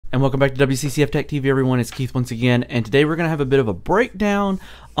And welcome back to WCCF Tech TV, everyone. It's Keith once again, and today we're going to have a bit of a breakdown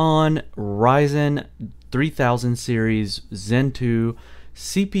on Ryzen 3000 series Zen 2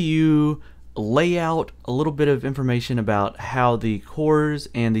 CPU layout, a little bit of information about how the cores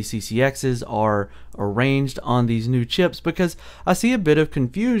and the CCXs are arranged on these new chips, because I see a bit of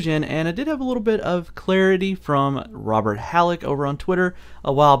confusion, and I did have a little bit of clarity from Robert Halleck over on Twitter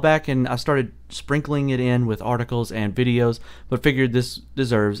a while back, and I started sprinkling it in with articles and videos, but figured this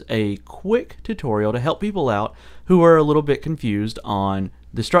deserves a quick tutorial to help people out who are a little bit confused on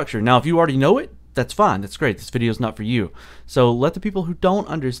the structure. Now, if you already know it, that's fine, that's great. This video is not for you. So let the people who don't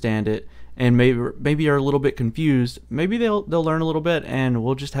understand it and maybe are a little bit confused, maybe they'll learn a little bit, and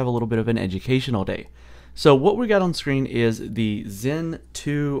we'll just have a little bit of an educational day. So what we got on screen is the Zen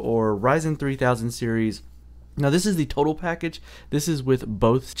 2 or Ryzen 3000 series. Now this is the total package. This is with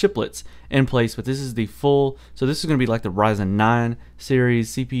both chiplets in place, but this is the full, so this is going to be like the Ryzen 9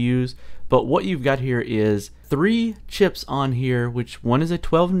 series CPUs. But what you've got here is 3 chips on here, which one is a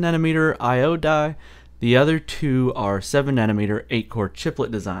 12 nanometer IO die. The other 2 are 7 nanometer 8-core chiplet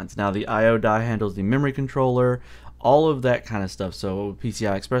designs. Now the IO die handles the memory controller, all of that kind of stuff. So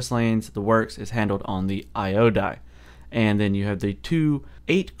PCI Express lanes, the works is handled on the IO die. And then you have the 2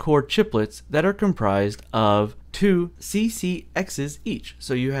 8-core chiplets that are comprised of 2 CCXs each.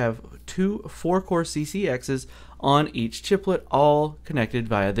 So you have 2 4-core CCXs on each chiplet, all connected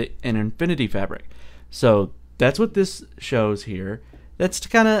via an Infinity fabric. So that's what this shows here. That's to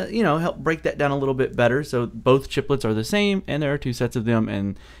kind of, help break that down a little bit better. So both chiplets are the same, and there are 2 sets of them,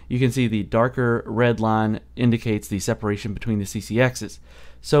 and you can see the darker red line indicates the separation between the CCXs.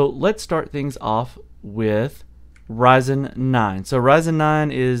 So let's start things off with Ryzen 9. So Ryzen 9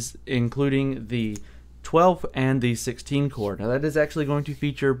 is including the 12 and the 16 core. Now that is actually going to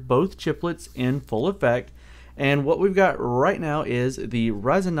feature both chiplets in full effect, and what we've got right now is the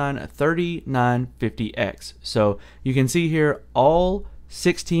Ryzen 9 3950X. So you can see here all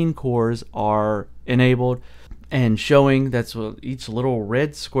 16 cores are enabled, and showing that's what each little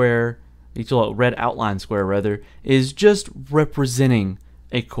red square, each little red outline square rather, is just representing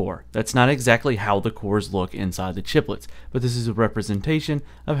a core. That's not exactly how the cores look inside the chiplets, but this is a representation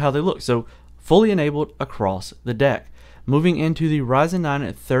of how they look. So fully enabled across the deck. Moving into the Ryzen 9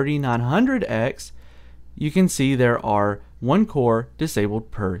 3900X, you can see there are 1 core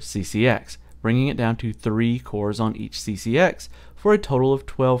disabled per CCX, bringing it down to 3 cores on each CCX for a total of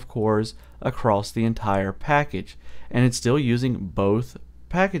 12 cores across the entire package. And it's still using both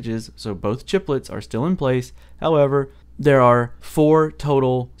packages, so both chiplets are still in place. However, there are 4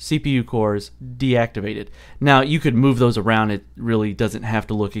 total CPU cores deactivated. Now you could move those around, it really doesn't have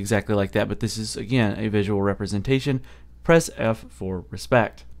to look exactly like that, but this is again a visual representation. Press F for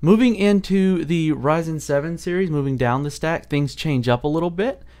respect. Moving into the Ryzen 7 series, moving down the stack, things change up a little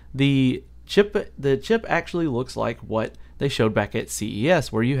bit. The chip actually looks like what they showed back at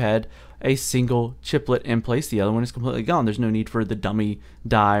CES, where you had a single chiplet in place. The other one is completely gone. There's no need for the dummy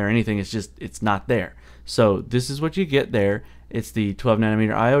die or anything. It's not there. So this is what you get there. It's the 12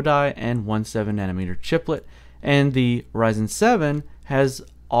 nanometer IO die and 1 7 nanometer chiplet. And the Ryzen 7 has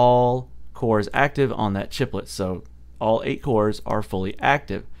all cores active on that chiplet. So all 8 cores are fully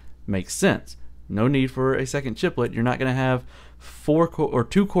active. Makes sense. No need for a second chiplet. You're not going to have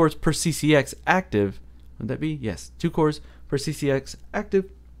 2 cores per CCX active. Would that be? Yes, 2 cores per CCX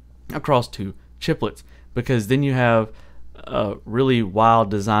active across 2 chiplets, because then you have a really wild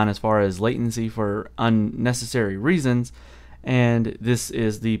design as far as latency for unnecessary reasons, and this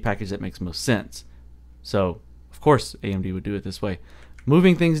is the package that makes most sense. So of course AMD would do it this way.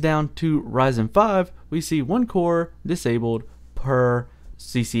 Moving things down to Ryzen 5, we see 1 core disabled per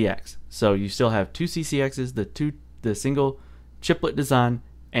CCX. So you still have 2 CCXs, the single chiplet design,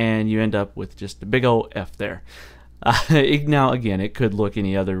 and you end up with just a big old F there. Now again, it could look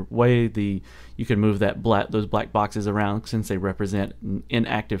any other way. You can move those black boxes around since they represent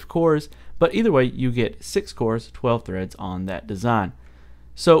inactive cores, but either way you get 6 cores, 12 threads on that design.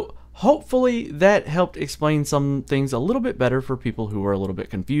 So hopefully that helped explain some things a little bit better for people who were a little bit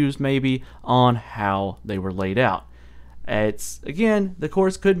confused maybe on how they were laid out. Again, the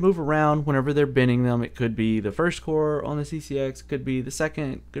cores could move around whenever they're binning them. It could be the first core on the CCX, could be the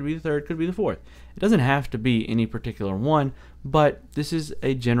second, could be the third, could be the fourth. It doesn't have to be any particular one, but this is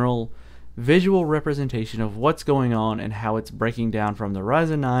a general visual representation of what's going on and how it's breaking down from the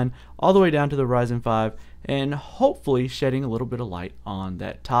Ryzen 9 all the way down to the Ryzen 5, and hopefully shedding a little bit of light on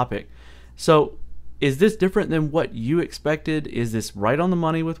that topic. So is this different than what you expected? Is this right on the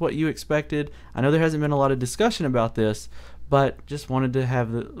money with what you expected? I know there hasn't been a lot of discussion about this, but just wanted to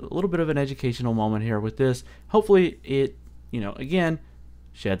have a little bit of an educational moment here with this. Hopefully it, again,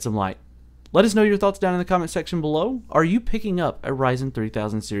 shed some light. Let us know your thoughts down in the comment section below. Are you picking up a Ryzen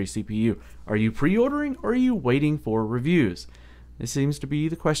 3000 series CPU? Are you pre-ordering or are you waiting for reviews? This seems to be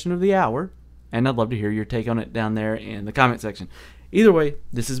the question of the hour, and I'd love to hear your take on it down there in the comment section. Either way,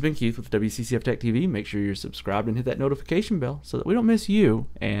 this has been Keith with WCCF Tech TV. Make sure you're subscribed and hit that notification bell so that we don't miss you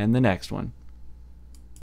and the next one.